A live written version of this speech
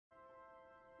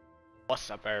What's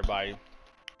up, everybody?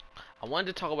 I wanted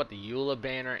to talk about the Eula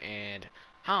banner and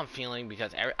how I'm feeling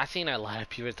because I seen a lot of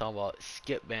people talk about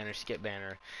skip banner, skip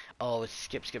banner. Oh, it's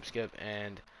skip, skip, skip.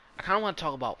 And I kind of want to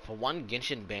talk about, for one,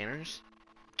 Genshin banners.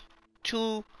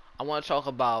 Two, I want to talk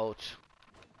about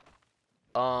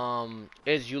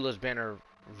is Eula's banner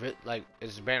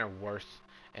is the banner worth,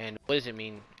 and what does it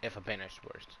mean if a banner is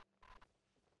worth?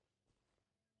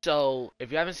 So,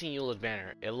 if you haven't seen Eula's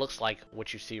banner, it looks like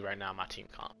what you see right now in my team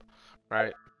comp,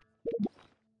 right?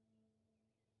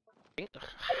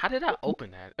 How did I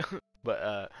open that?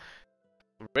 But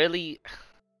really,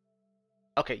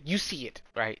 okay, you see it,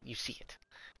 right? You see it.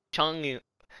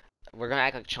 We're gonna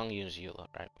act like Chung is Eula,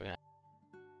 right? We're gonna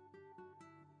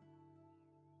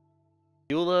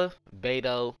Eula,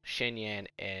 Beidou, Shenyan,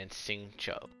 and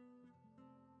Xingqiu.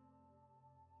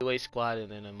 Two-way squad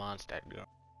and then a Mondstadt girl.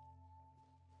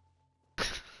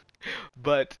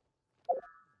 But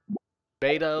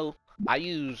Beidou, I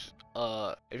use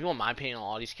if you want my opinion on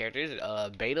all these characters,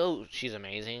 Beidou, she's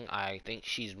amazing. I think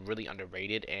she's really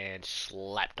underrated and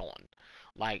slept on.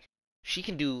 Like, she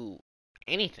can do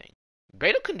anything.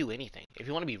 Beidou can do anything. If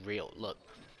you want to be real, look.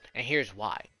 And here's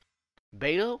why.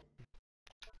 Beidou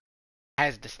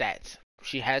has the stats.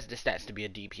 She has the stats to be a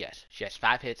DPS. She has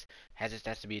 5 hits, has the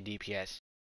stats to be a DPS.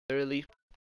 Literally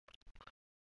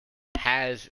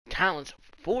has talents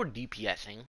for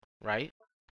DPSing, right?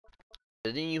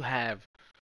 And then you have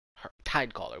her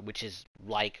Tide Caller, which is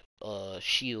like a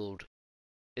shield.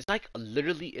 It's like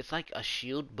literally, it's like a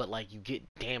shield, but like you get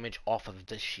damage off of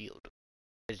the shield.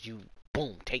 As you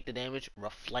boom, take the damage,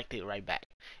 reflect it right back,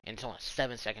 and it's on a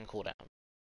 7-second cooldown.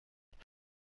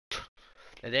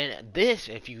 And then this,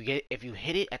 if you hit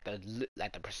it at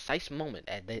the precise moment,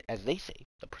 as they say,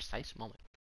 the precise moment,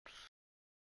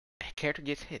 a character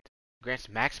gets hit, grants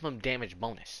maximum damage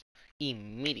bonus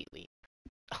immediately.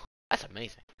 Oh, that's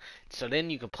amazing. So then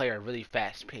you can play her really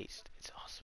fast paced. It's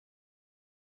awesome.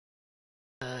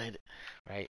 Good,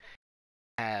 right?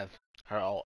 Have her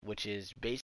ult, which is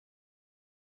basically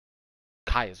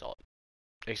Kaya's ult,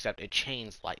 except it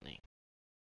chains lightning.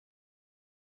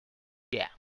 Yeah.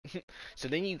 So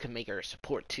then you can make her a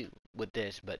support too with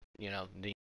this, but you know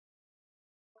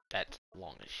that's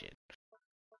long as shit.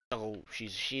 So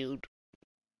she's a shield.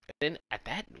 And then at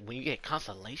that, when you get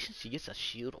constellation, she gets a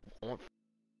shield on.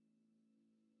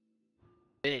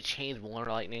 Then it chains more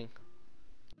lightning.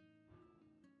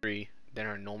 3. Then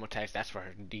her normal attacks, that's for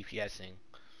her DPSing.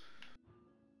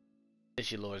 Then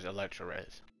she lowers Electro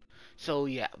Res. So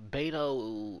yeah,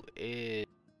 Beidou is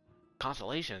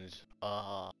constellations.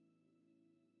 Uh,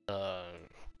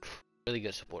 really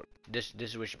good support. This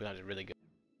is where she becomes really good.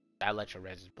 That Electro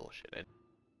Res is bullshit. And,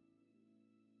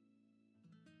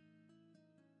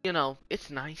 you know, it's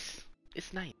nice.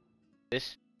 It's nice.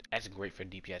 That's great for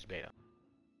DPS Beidou,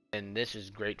 and this is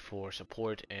great for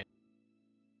support and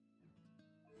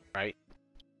right.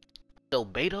 So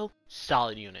Beidou,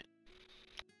 solid unit.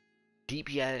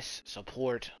 DPS,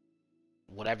 support,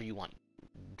 whatever you want.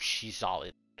 She's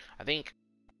solid. I think,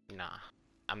 nah,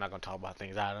 I'm not gonna talk about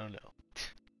things I don't know.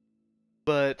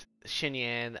 But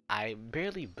Xinyan, I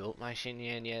barely built my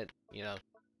Xinyan yet. You know,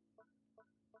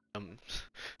 um,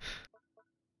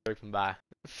 scraping by,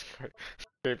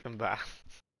 scraping by.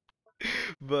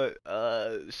 But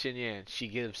Xinyan, she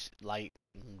gives like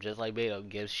just like Beidou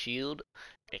gives shield,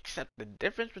 except the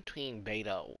difference between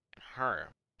Beidou and her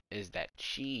is that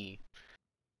she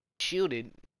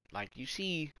shielded, like you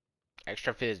see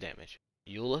extra fizz damage.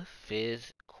 Eula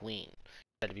Fizz Queen.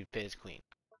 Better be Fizz Queen,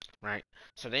 right?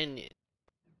 So then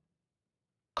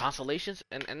constellations,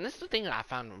 and this is the thing that I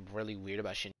found really weird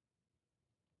about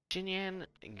Xinyan,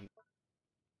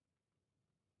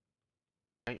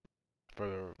 right?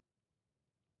 For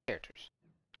characters,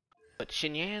 but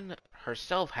Xinyan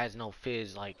herself has no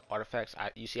Fizz like artifacts.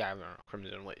 You see, I have a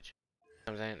Crimson Witch. You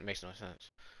know what I'm saying? It makes no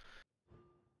sense.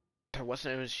 Her what's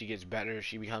name is she gets better.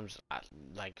 She becomes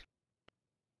like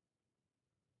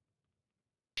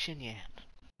Xinyan.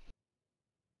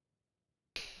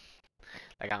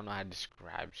 Like I don't know how to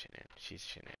describe Xinyan. She's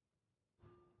Xinyan,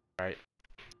 right?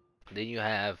 Then you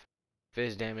have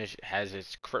Fizz damage has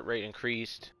its crit rate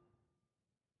increased.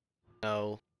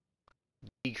 No.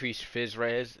 Decreased Fizz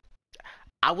res.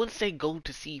 I would say go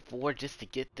to C4 just to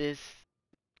get this.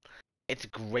 It's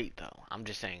great though. I'm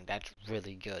just saying that's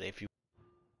really good if you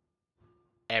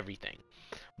everything.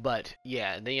 But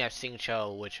yeah, then you have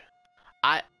Xingqiu, which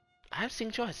I I have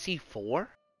Xingqiu at C4.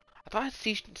 I thought I had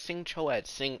Xingqiu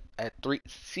at 3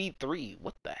 C3.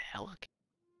 What the hell?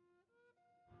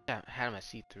 I had him at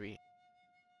C3.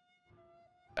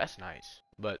 That's nice.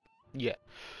 But yeah.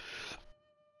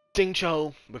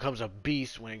 Xingqiu becomes a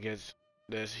beast when it gets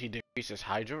Does he decrease his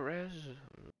Hydro Res?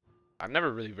 I've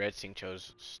never really read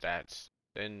Singcho's stats.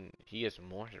 Then he has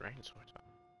more rain source.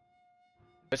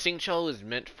 But Singcho is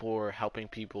meant for helping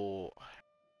people.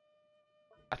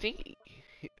 I think,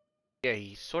 yeah,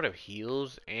 he sort of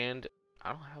heals and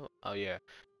I don't have. Oh yeah,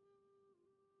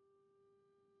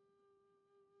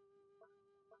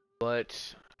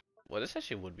 but well, this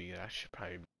actually would be. I should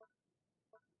probably.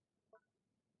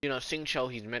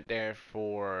 Singcho, he's meant there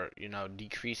for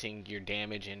decreasing your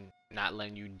damage and not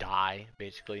letting you die,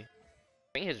 basically.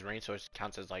 I think his rain source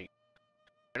counts as like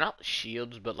they're not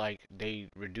shields, but like they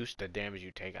reduce the damage you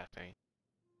take. I think.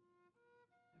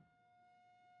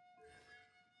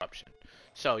 Corruption.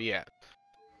 So yeah,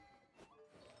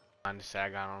 I say I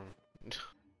got on.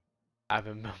 I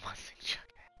haven't built my Singcho.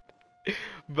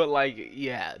 But like,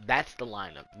 yeah, that's the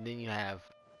lineup. And then you have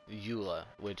Eula,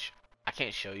 which I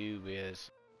can't show you because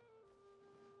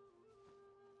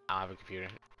I don't have a computer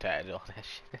to edit all that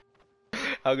shit.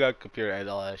 I've got a computer to edit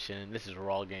all that shit, and this is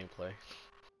raw gameplay.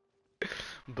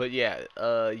 But yeah,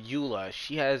 Eula,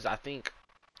 she has, I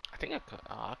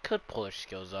could pull her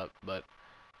skills up, but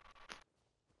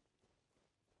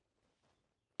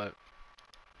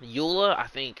Eula, I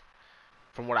think,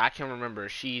 from what I can remember,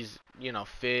 she's,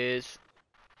 Fizz,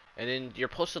 and then you're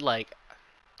supposed to like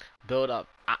build up.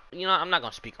 I'm not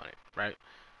gonna speak on it, right?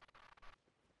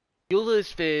 Eula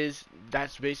is Fizz.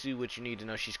 That's basically what you need to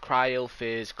know. She's Cryo,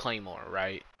 Fizz, Claymore,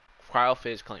 right? Cryo,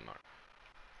 Fizz, Claymore.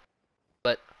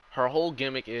 But her whole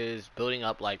gimmick is building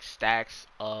up like stacks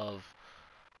of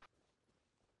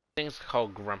things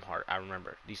called Grimheart. I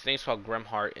remember these things called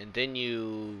Grimheart, and then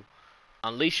you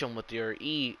unleash them with your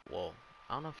E. Well,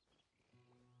 I don't know if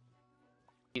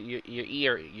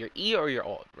your E or your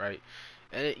ult, right?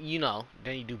 And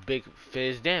then you do big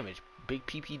Fizz damage, big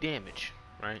PP damage,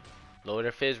 right? Lower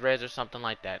their Fizz res or something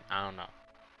like that. I don't know,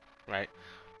 right?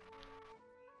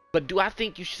 But do I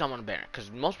think you should summon a banner?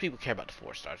 Because most people care about the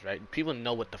 4 stars, right? People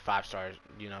know what the 5 stars,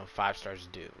 5 stars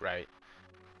do, right?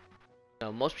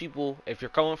 Most people, if you're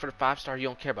going for the 5 star, you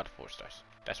don't care about the 4 stars.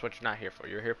 That's what you're not here for.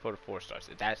 You're here for the 4 stars.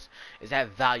 Is that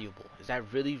valuable? Is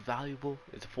that really valuable?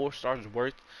 Is the 4 stars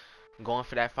worth going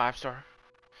for that 5 star?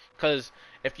 Because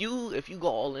if you go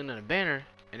all in on a banner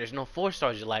and there's no 4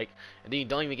 stars you like, and then you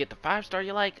don't even get the 5 star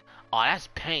you like, oh, that's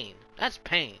pain. That's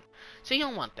pain. So you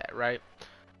don't want that, right?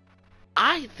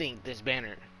 I think this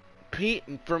banner,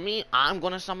 for me, I'm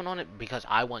gonna summon on it because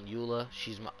I want Eula.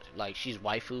 She's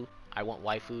waifu. I want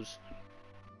waifus,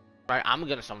 right? I'm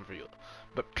gonna summon for Eula.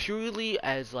 But purely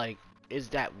as like, is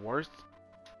that worth?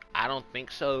 I don't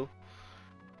think so.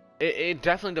 It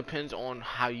definitely depends on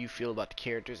how you feel about the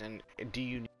characters and do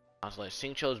you. Like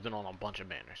Singcho's been on a bunch of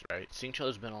banners, right?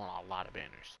 Singcho's been on a lot of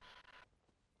banners.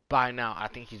 By now, I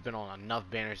think he's been on enough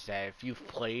banners that if you've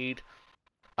played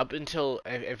up until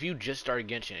if you just started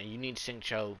Genshin and you need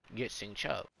Singcho, get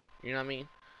Singcho. You know what I mean?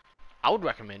 I would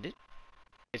recommend it.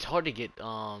 It's hard to get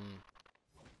 4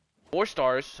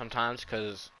 stars sometimes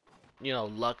because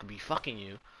luck be fucking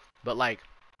you. But like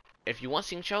if you want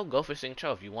Singcho, go for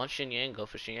Singcho. If you want Xinyan, go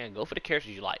for Xinyan. Go for the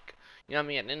characters you like. You know what I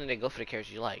mean? At the end of the day, go for the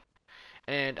characters you like.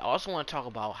 And I also want to talk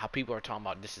about how people are talking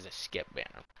about this is a skip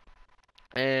banner.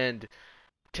 And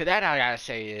to that I gotta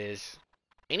say is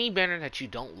any banner that you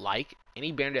don't like,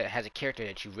 any banner that has a character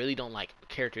that you really don't like,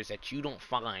 characters that you don't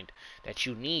find that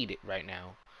you need right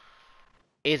now,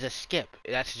 is a skip.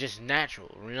 That's just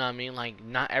natural. You know what I mean? Like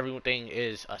not everything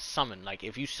is a summon. Like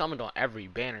if you summoned on every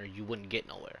banner, you wouldn't get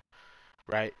nowhere,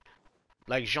 right?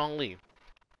 Like Zhongli.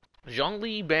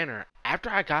 Zhongli banner.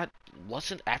 After I got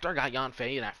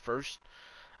Yanfei in I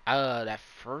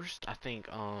think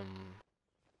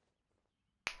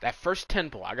that first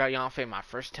temple, I got Yanfei my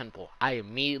first temple. I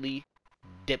immediately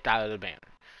dipped out of the banner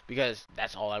because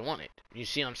that's all I wanted. You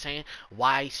see what I'm saying?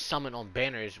 Why summon on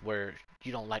banners where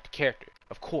you don't like the character?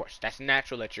 Of course, that's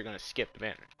natural that you're gonna skip the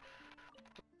banner.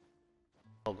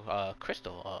 Oh,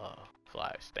 crystal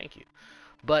flies. Thank you.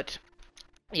 But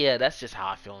yeah, that's just how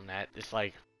I feel in that. It's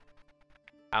like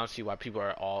I don't see why people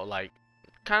are all like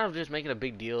kind of just making a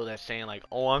big deal that's saying like,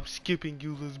 oh, I'm skipping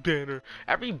Eula's banner.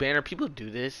 Every banner, people do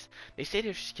this. They say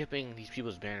they're skipping these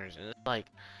people's banners, and it's like,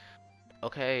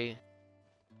 okay,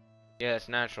 yeah, it's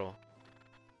natural.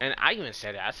 And I even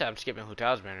said it. I said I'm skipping Hu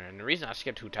Tao's banner, and the reason I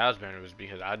skipped Hu Tao's banner was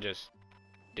because I just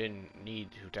didn't need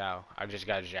Hu Tao. I just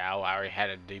got Zhao. I already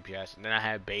had a DPS, and then I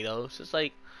had Beto. So it's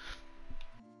like,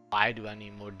 why do I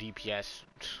need more DPS?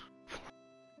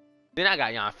 Then I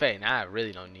got Yanfei. Now I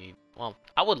really don't need. Well,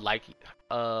 I would like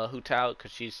Hu Tao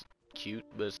because she's cute,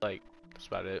 but it's like that's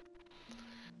about it.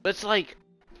 But it's like,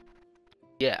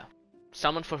 yeah,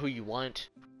 summon for who you want,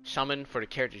 summon for the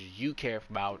characters you care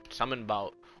about, summon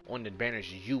about on the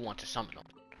banners you want to summon on.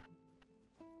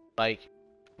 Like,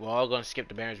 we're all gonna skip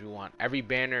the banners we want. Every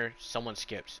banner someone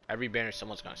skips. Every banner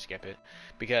someone's gonna skip it,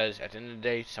 because at the end of the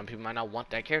day, some people might not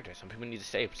want that character. Some people need to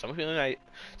save. Some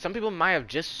people might have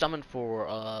just summoned for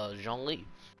Zhongli.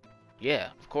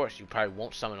 Yeah, of course you probably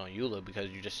won't summon on Eula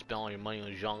because you just spent all your money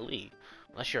on Zhongli,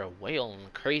 unless you're a whale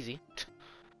and crazy.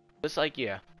 It's like,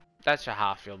 yeah, that's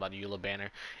how I feel about the Eula banner.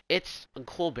 It's a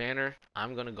cool banner.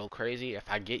 I'm gonna go crazy if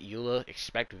I get Eula.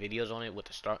 Expect videos on it with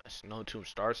the Snow Tomb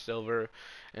Star Silver,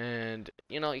 and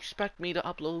expect me to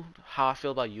upload how I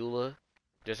feel about Eula,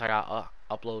 just like I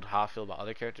upload how I feel about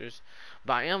other characters.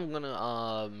 But I am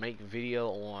gonna make video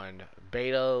on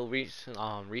Beta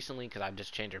recently because I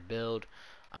just changed her build.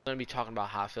 I'm gonna be talking about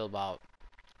how I feel about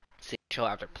seeing Chill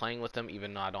after playing with them,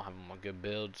 even though I don't have them on good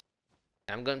builds.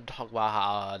 I'm going to talk about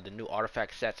how the new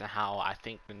artifact sets and how I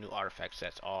think the new artifact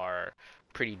sets are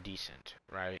pretty decent,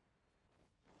 right?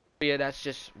 But yeah, that's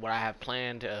just what I have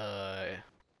planned.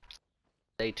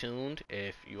 Stay tuned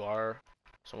if you are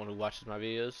someone who watches my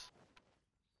videos.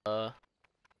 Uh,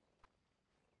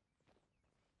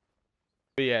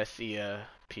 but yeah, see ya.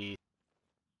 Peace.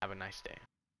 Have a nice day.